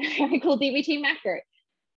 like an article DBT macro.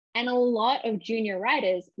 And a lot of junior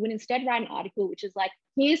writers would instead write an article, which is like,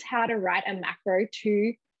 here's how to write a macro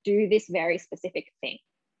to do this very specific thing.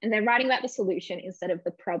 And they're writing about the solution instead of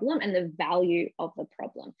the problem and the value of the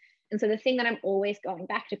problem. And so the thing that I'm always going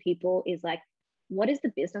back to people is like, what is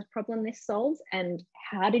the business problem this solves? And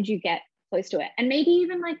how did you get close to it? And maybe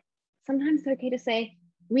even like, sometimes it's okay to say,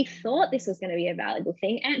 we thought this was going to be a valuable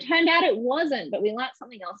thing and it turned out it wasn't, but we learned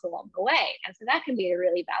something else along the way. And so that can be a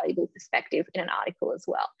really valuable perspective in an article as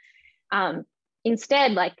well.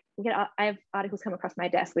 Instead, like, I have articles come across my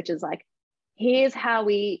desk, which is like, here's how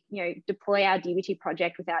we, deploy our DBT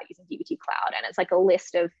project without using DBT Cloud. And it's like a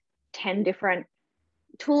list of 10 different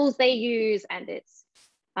tools they use. And it's,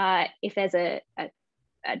 if there's a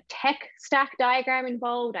tech stack diagram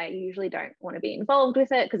involved, I usually don't want to be involved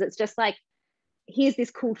with it because it's just like, here's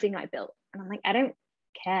this cool thing I built. And I'm like, I don't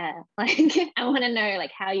care. Like, I want to know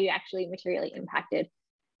like how you actually materially impacted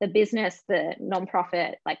the business, the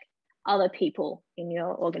nonprofit, like other people in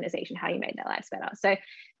your organization, how you made their lives better. So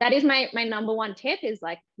that is my number one tip is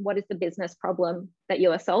like, what is the business problem that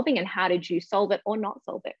you are solving and how did you solve it or not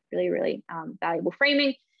solve it? Really, really valuable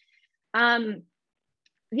framing.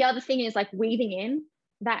 The other thing is like weaving in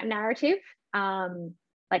that narrative.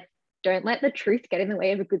 Like, don't let the truth get in the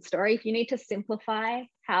way of a good story. If you need to simplify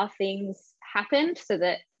how things happened so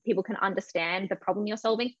that people can understand the problem you're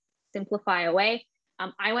solving, simplify away.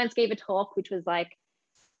 I once gave a talk, which was like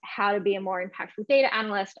how to be a more impactful data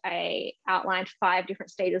analyst. I outlined 5 different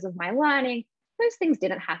stages of my learning. Those things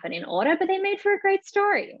didn't happen in order, but they made for a great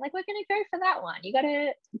story. Like, we're going to go for that one. You got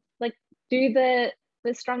to like do the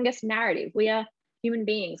strongest narrative. We are human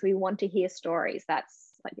beings. We want to hear stories.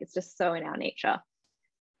 That's like, it's just so in our nature.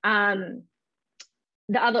 The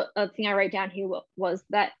other thing I wrote down here was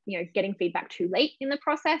that, getting feedback too late in the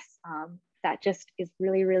process, that just is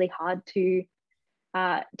really, really hard to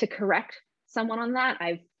correct someone on that.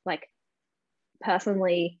 I've like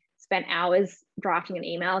personally spent hours drafting an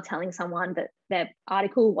email telling someone that their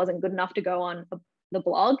article wasn't good enough to go on the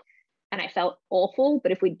blog. And I felt awful,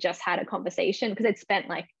 but if we just had a conversation, because I'd spent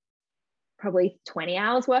like probably 20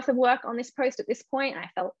 hours worth of work on this post at this point, and I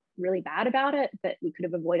felt really bad about it, but we could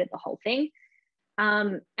have avoided the whole thing.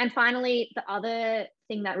 And finally, the other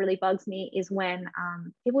thing that really bugs me is when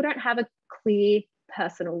people don't have a clear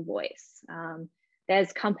personal voice.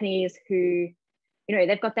 There's companies who,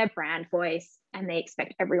 they've got their brand voice and they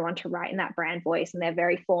expect everyone to write in that brand voice, and they're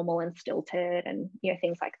very formal and stilted and,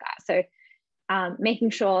 things like that. So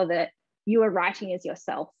making sure that you are writing as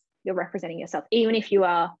yourself, you're representing yourself, even if you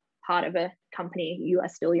are part of a company, you are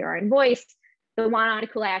still your own voice. The one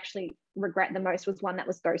article I actually regret the most was one that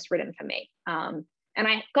was ghostwritten for me. And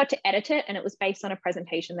I got to edit it and it was based on a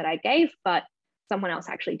presentation that I gave, but someone else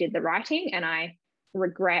actually did the writing, and I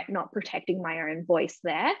regret not protecting my own voice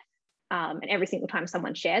there. And every single time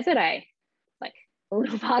someone shares it, a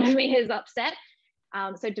little part of me is upset.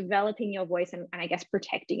 So developing your voice and I guess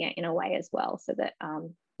protecting it in a way as well, so that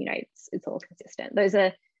it's all consistent. Those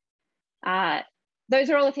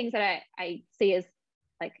are all the things that I see as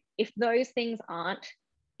like, if those things aren't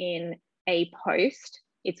in a post,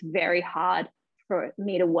 it's very hard for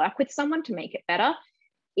me to work with someone to make it better.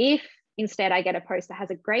 If instead I get a post that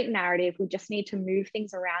has a great narrative, we just need to move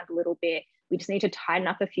things around a little bit. We just need to tighten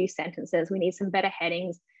up a few sentences. We need some better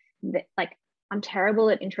headings. Like, I'm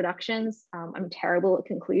terrible at introductions. I'm terrible at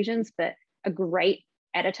conclusions, but a great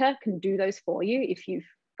editor can do those for you if you've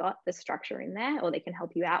got the structure in there, or they can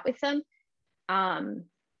help you out with them.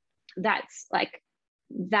 That's like,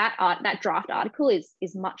 that draft article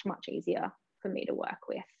is much, much easier for me to work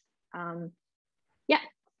with. Yeah,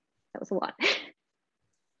 that was a lot.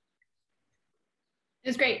 It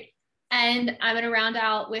was great. And I'm going to round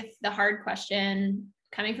out with the hard question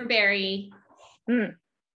coming from Barry.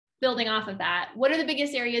 Building off of that, what are the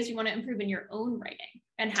biggest areas you want to improve in your own writing,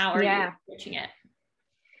 and how are you approaching it?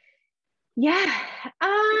 Yeah,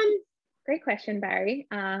 great question, Barry.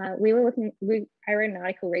 I wrote an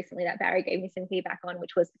article recently that Barry gave me some feedback on,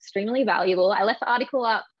 which was extremely valuable. I left the article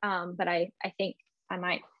up, but I think I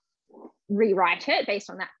might rewrite it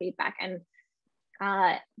based on that feedback. And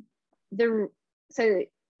so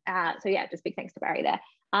yeah, just big thanks to Barry there.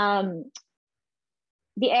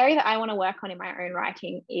 the area that I want to work on in my own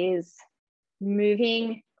writing is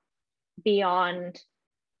moving beyond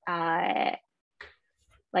like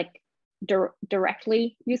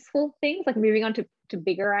directly useful things, like moving on to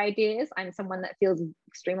bigger ideas. I'm someone that feels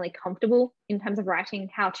extremely comfortable in terms of writing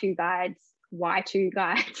how-to guides, why-to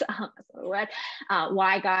guides, that's not a word,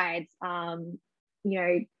 why guides,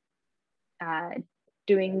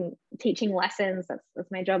 teaching lessons,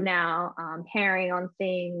 that's my job now, pairing on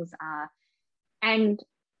things, and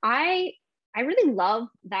I really love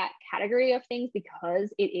that category of things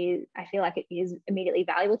because I feel like it is immediately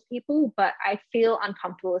valuable to people, but I feel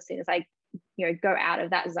uncomfortable as soon as I, go out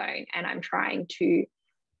of that zone and I'm trying to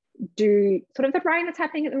do sort of the writing that's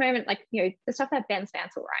happening at the moment, like, the stuff that Ben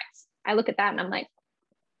Stansel writes. I look at that and I'm like,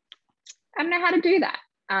 I don't know how to do that.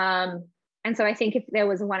 And so I think if there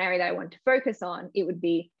was one area that I wanted to focus on, it would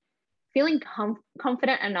be feeling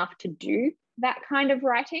confident enough to do that kind of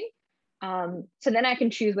writing. So then I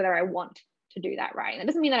can choose whether I want to do that writing. That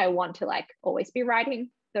doesn't mean that I want to like always be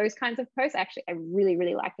writing those kinds of posts. Actually, I really,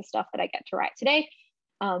 really like the stuff that I get to write today.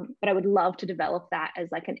 But I would love to develop that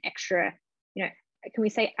as like an extra, can we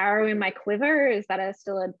say arrow in my quiver? Is that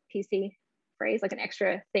still a PC phrase? Like an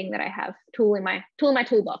extra thing that I have, tool in my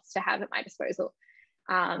toolbox to have at my disposal.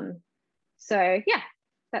 So yeah,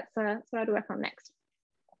 that's what I'd work on next.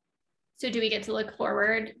 So do we get to look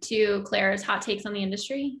forward to Claire's hot takes on the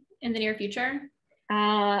industry in the near future?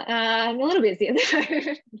 I'm a little busy at the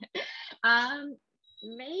moment.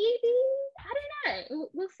 Maybe, I don't know.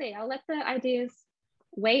 We'll see. I'll let the ideas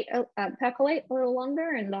percolate a little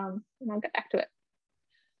longer, and I'll get back to it.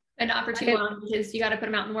 And not for too long, because you got to put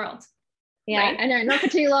them out in the world. Yeah, right? I know, not for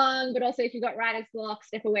too long, but also if you've got writer's block,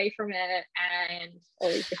 step away from it, and all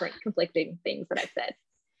these different conflicting things that I've said.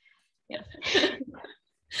 Yeah.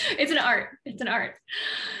 It's an art,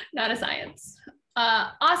 not a science.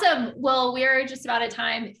 Awesome. Well, we're just about at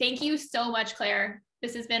time. Thank you so much, Claire.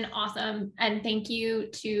 This has been awesome. And thank you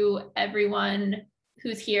to everyone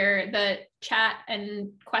who's here. The chat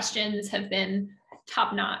and questions have been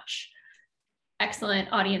top notch.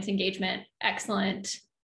 Excellent audience engagement. Excellent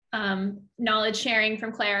knowledge sharing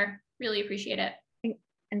from Claire. Really appreciate it.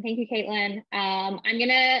 And thank you, Caitlin. I'm going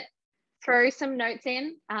to throw some notes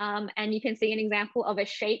in and you can see an example of a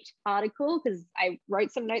shaped article because I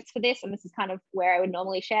wrote some notes for this, and this is kind of where I would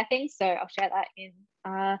normally share things. So I'll share that in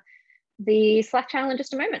the Slack channel in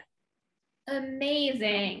just a moment.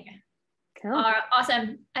 Amazing. Cool.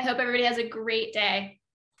 Awesome. I hope everybody has a great day.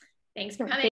 Thanks for coming.